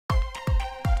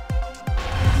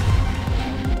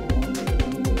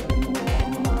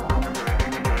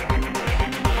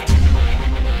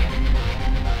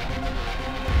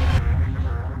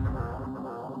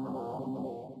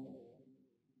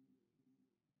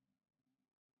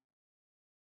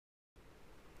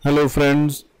Hello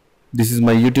friends, this is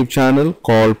my YouTube channel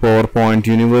called PowerPoint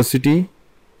University.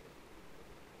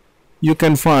 You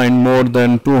can find more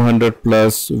than 200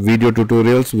 plus video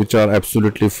tutorials which are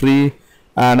absolutely free,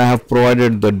 and I have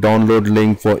provided the download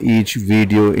link for each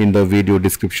video in the video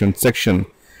description section.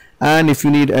 And if you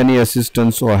need any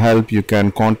assistance or help, you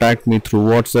can contact me through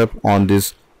WhatsApp on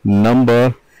this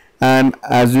number. And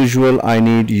as usual, I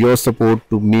need your support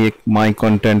to make my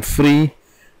content free.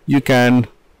 You can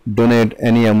donate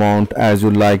any amount as you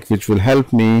like, which will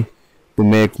help me to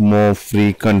make more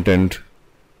free content.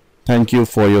 Thank you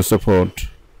for your support.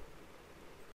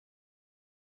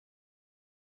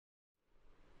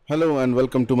 Hello and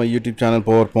welcome to my YouTube channel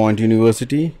PowerPoint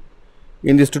University.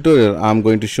 In this tutorial I'm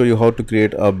going to show you how to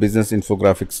create a business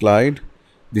infographic slide.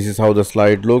 This is how the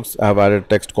slide looks. I have added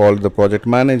text called the project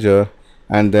manager,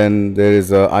 and then there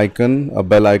is a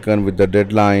bell icon with the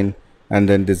deadline, and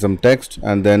then there's some text,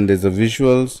 and then there's a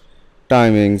visuals,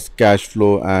 timings, cash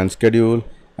flow and schedule,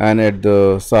 and at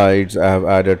the sides I have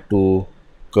added two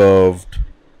curved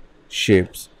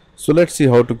shapes. So let's see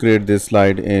how to create this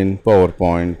slide in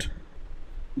PowerPoint.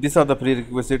 These are the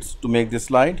prerequisites to make this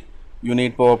slide. You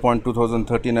need PowerPoint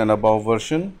 2013 and above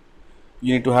version.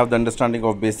 You need to have the understanding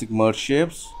of basic merge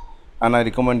shapes, and I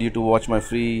recommend you to watch my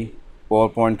free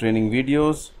PowerPoint training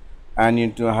videos. And you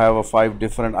need to have 5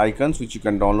 different icons which you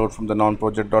can download from the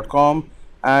nonproject.com,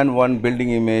 and one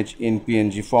building image in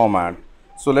PNG format.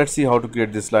 So let's see how to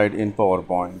create this slide in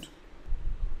PowerPoint.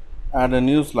 Add a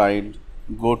new slide,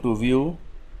 go to view,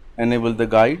 enable the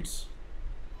guides,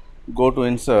 go to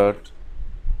insert,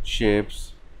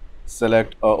 shapes,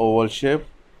 select a oval shape,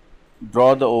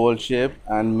 draw the oval shape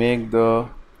and make the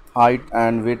height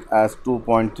and width as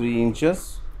 2.3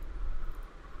 inches.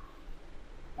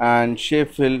 And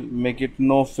shape fill, make it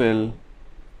no fill,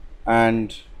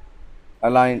 and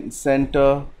align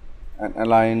center and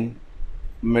align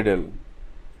middle.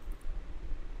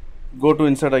 Go to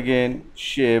insert again,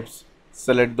 shapes,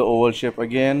 select the oval shape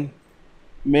again,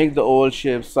 make the oval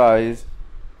shape size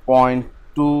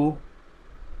 0.2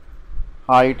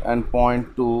 height and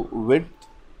 0.2 width,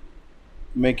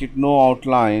 make it no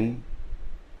outline,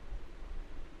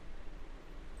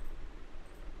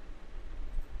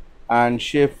 and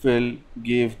shape fill,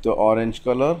 give the orange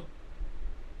color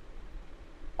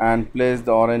and place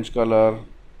the orange color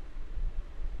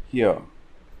here.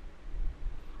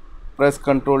 Press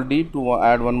Ctrl D to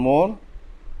add one more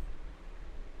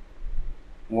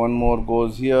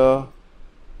goes here,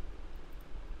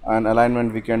 and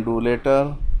alignment we can do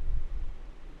later.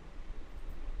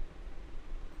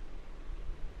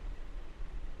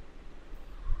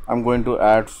 I'm going to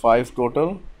add 5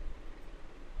 total.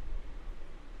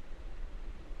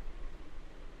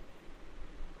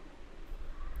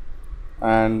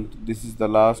 And this is the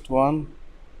last one.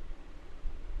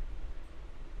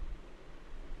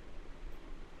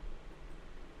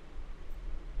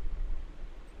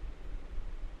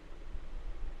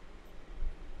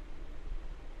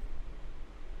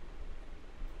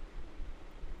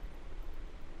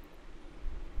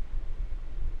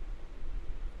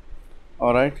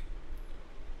 Alright,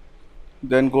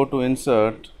 then go to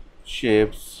insert,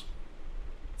 shapes,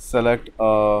 select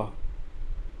a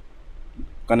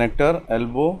connector,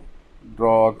 elbow,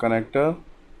 draw a connector,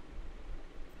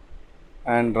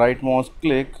 and right mouse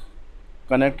click,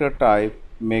 connector type,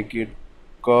 make it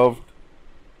curved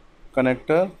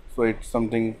connector, so it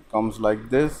something comes like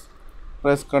this.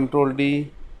 Press Ctrl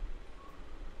D,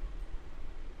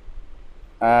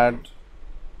 add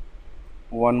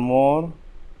one more,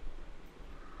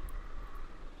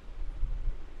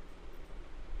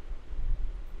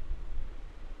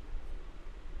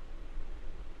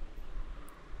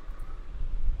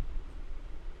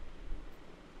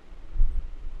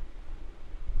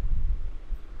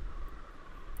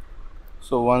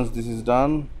 so once this is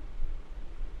done,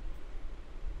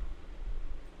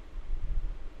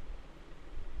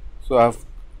 so I have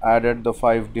added the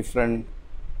 5 different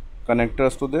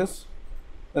connectors to this.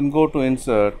 Then go to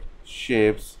insert,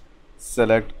 shapes,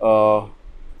 select a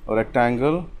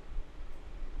rectangle,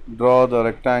 draw the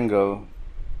rectangle,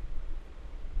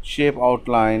 shape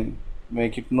outline,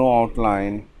 make it no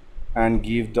outline, and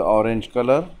give the orange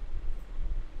color,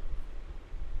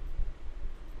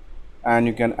 and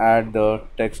you can add the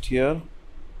text here.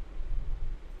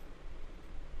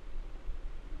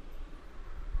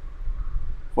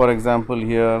 For example,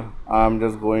 here I'm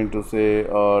just going to say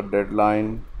a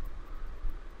deadline,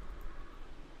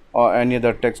 or any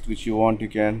other text which you want, you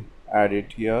can add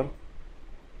it here.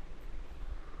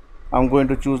 I'm going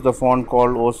to choose the font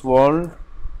called Oswald,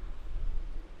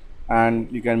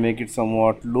 and you can make it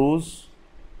somewhat loose,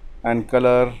 and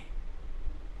color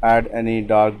add any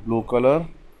dark blue color,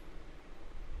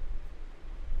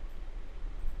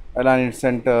 align its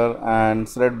center, and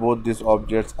select both these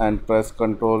objects and press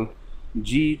Ctrl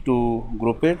G to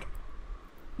group it.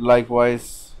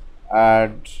 Likewise,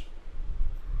 add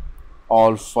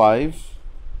all 5.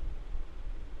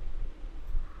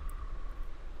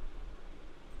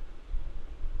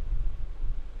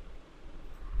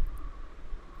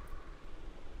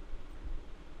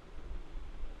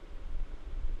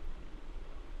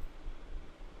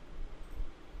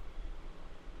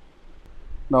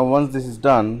 Now once this is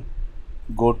done,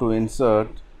 go to Insert,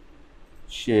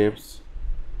 Shapes,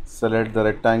 select the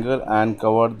rectangle and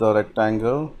cover the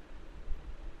rectangle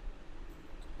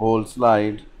whole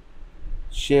slide.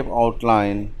 Shape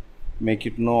outline, make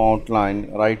it no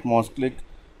outline, right mouse click,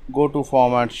 go to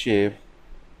Format Shape,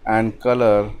 and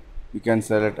color, you can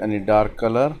select any dark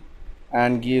color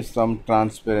and give some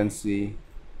transparency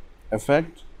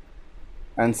effect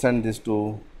and send this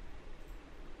to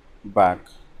back.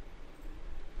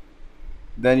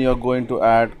 Then you are going to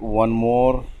add one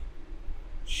more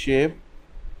shape,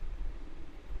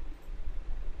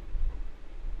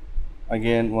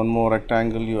 again one more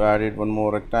rectangle, you added one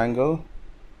more rectangle.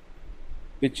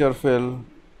 Picture fill,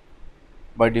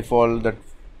 by default that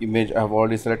image I have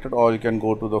already selected, or you can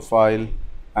go to the file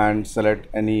and select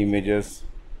any images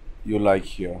you like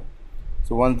here.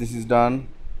 So once this is done,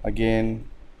 again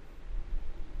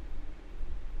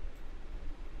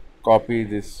copy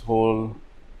this whole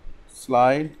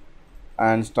slide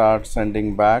and start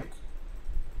sending back.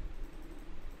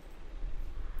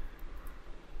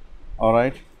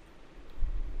 Alright,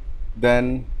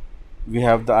 then we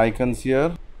have the icons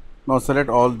here. Now select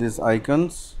all these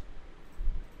icons,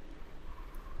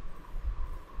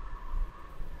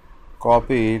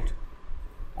 copy it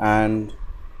and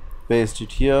paste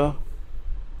it here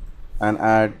and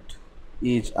add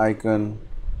each icon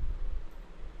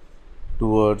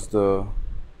towards the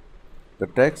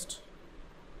text,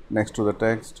 next to the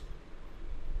text.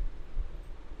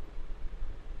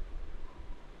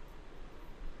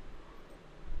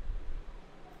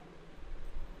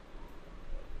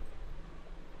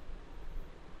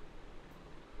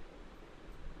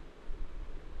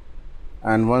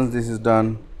 And once this is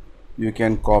done, you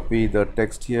can copy the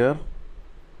text here.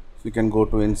 So you can go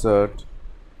to Insert,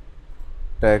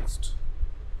 Text,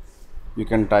 you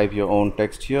can type your own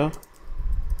text here.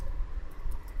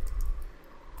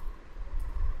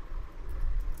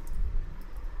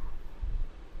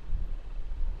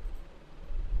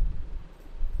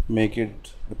 Make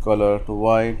it the color to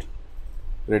white,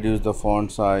 reduce the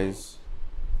font size,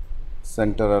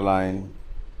 center align,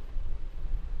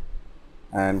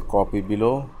 and copy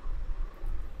below.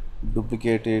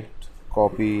 Duplicate it,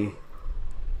 copy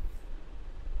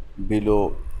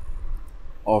below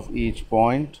of each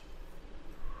point,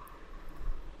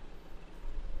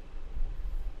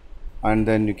 and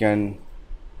then you can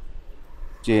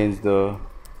change the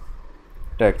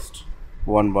text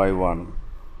one by one.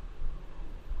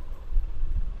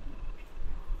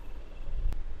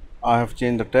 I have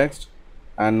changed the text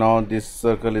and now this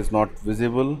circle is not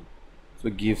visible, so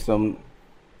give some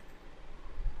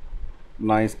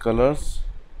nice colors.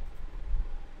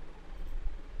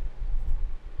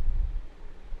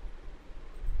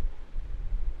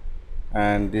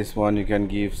 And this one you can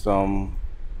give some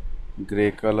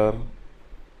gray color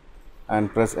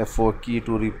and press F4 key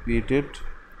to repeat it,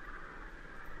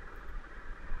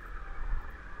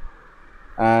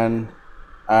 and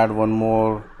add one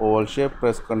more oval shape.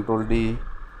 Press Ctrl D,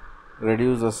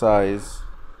 reduce the size,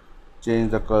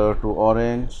 change the color to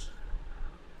orange,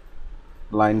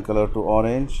 line color to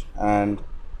orange, and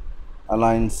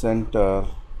align center,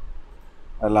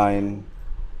 align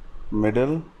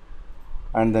middle,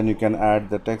 and then you can add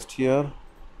the text here.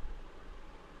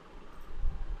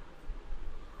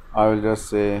 I will just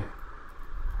say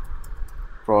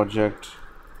Project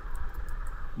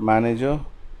Manager,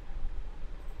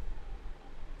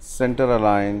 center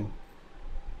align,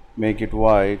 make it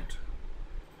white,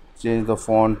 change the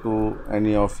font to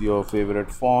any of your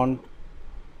favorite font,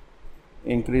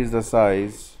 increase the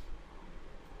size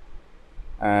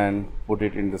and put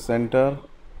it in the center.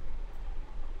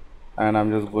 And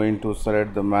I'm just going to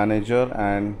select the manager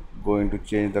and going to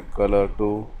change the color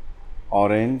to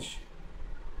orange.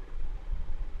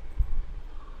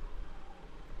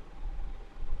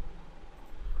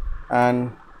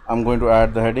 And I'm going to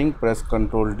add the heading. Press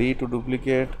Ctrl D to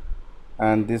duplicate,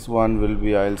 and this one will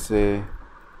be, I'll say,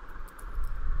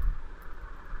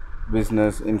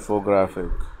 Business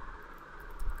Infographic.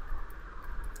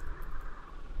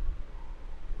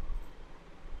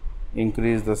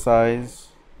 Increase the size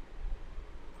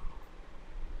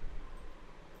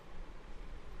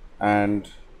and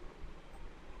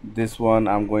this one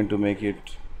I'm going to make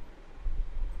it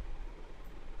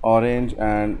orange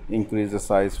and increase the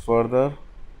size further.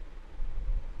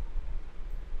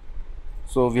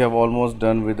 So we have almost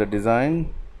done with the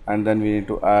design, and then we need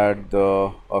to add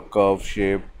a curve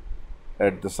shape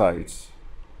at the sides.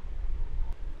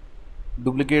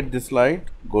 Duplicate this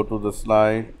slide, go to the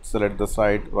slide, select the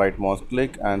slide, right mouse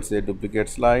click and say duplicate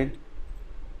slide,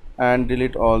 and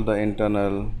delete all the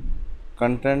internal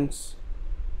contents,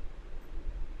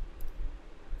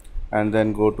 and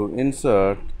then go to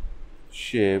insert,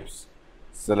 shapes,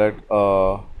 select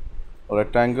a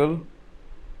rectangle,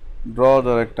 draw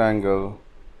the rectangle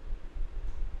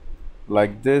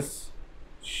like this,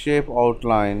 shape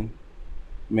outline,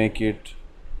 make it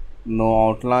no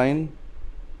outline,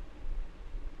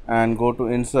 and go to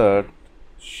insert,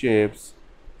 shapes,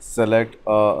 select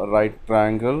a right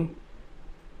triangle,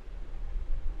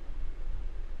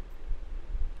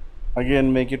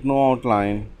 again make it no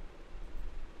outline,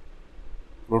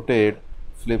 rotate,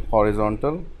 flip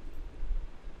horizontal,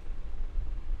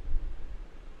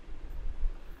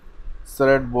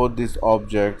 select both these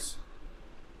objects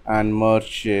and merge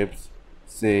shapes,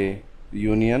 say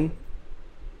union,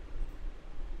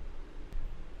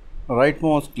 right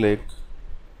mouse click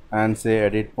and say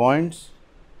edit points,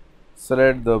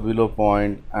 select the below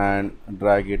point and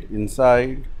drag it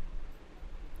inside,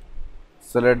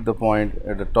 select the point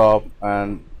at the top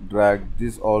and drag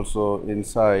this also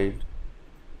inside,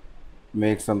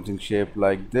 make something shaped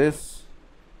like this,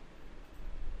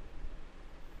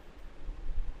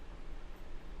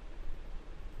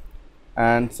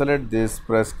 and select this,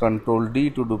 press Ctrl D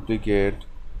to duplicate,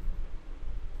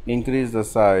 increase the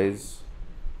size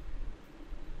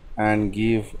and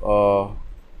give a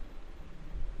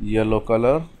yellow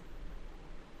color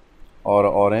or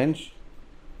orange,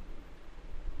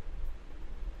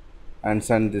 and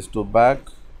send this to back.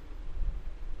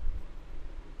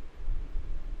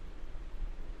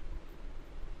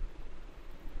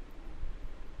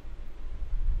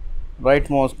 Right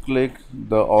mouse click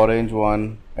the orange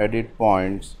one, edit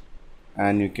points,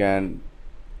 and you can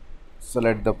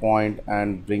select the point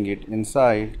and bring it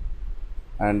inside,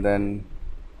 and then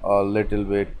a little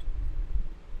bit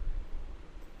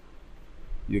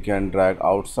you can drag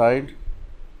outside,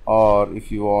 or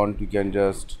if you want you can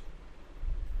just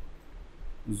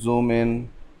zoom in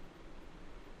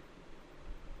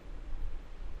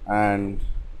and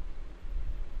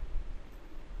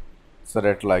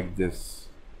select like this.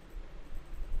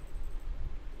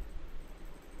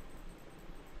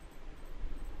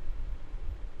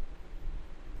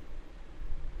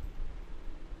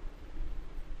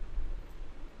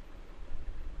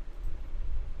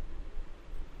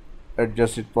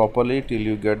 Adjust it properly till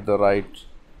you get the right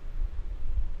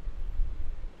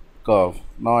curve.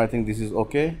 Now I think this is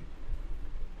okay.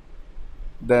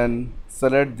 Then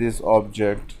select this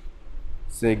object,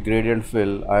 say gradient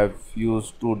fill. I have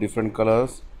used two different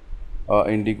colors,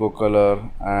 indigo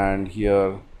color and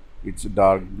here it's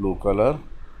dark blue color.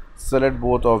 Select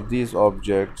both of these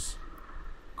objects,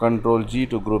 Ctrl G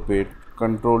to group it,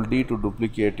 Ctrl D to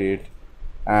duplicate it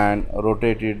and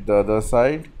rotate it the other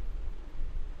side,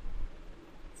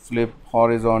 flip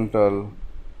horizontal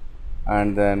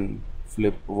and then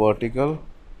flip vertical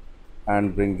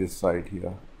and bring this side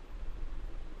here.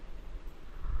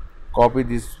 Copy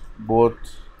these both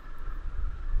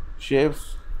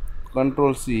shapes,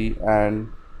 Ctrl C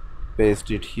and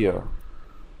paste it here.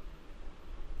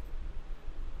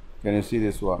 Can you see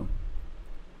this one?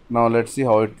 Now let's see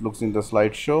how it looks in the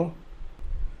slideshow.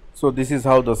 So this is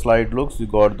how the slide looks. We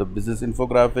got the business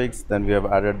infographics, then we have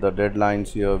added the deadlines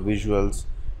here, visuals,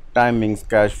 timings,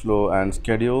 cash flow and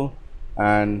schedule,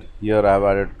 and here I have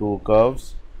added two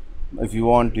curves. If you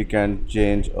want you can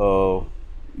change, you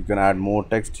can add more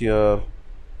text here,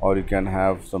 or you can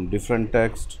have some different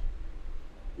text.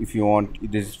 If you want,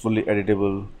 it is fully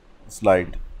editable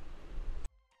slide.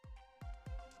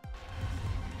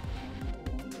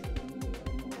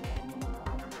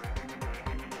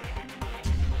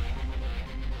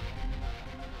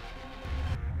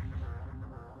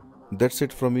 That's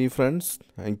it from me, friends.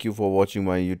 Thank you for watching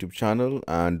my YouTube channel,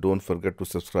 and don't forget to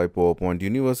subscribe PowerPoint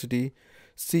University.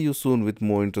 See you soon with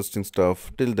more interesting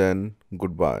stuff. Till then,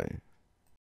 goodbye.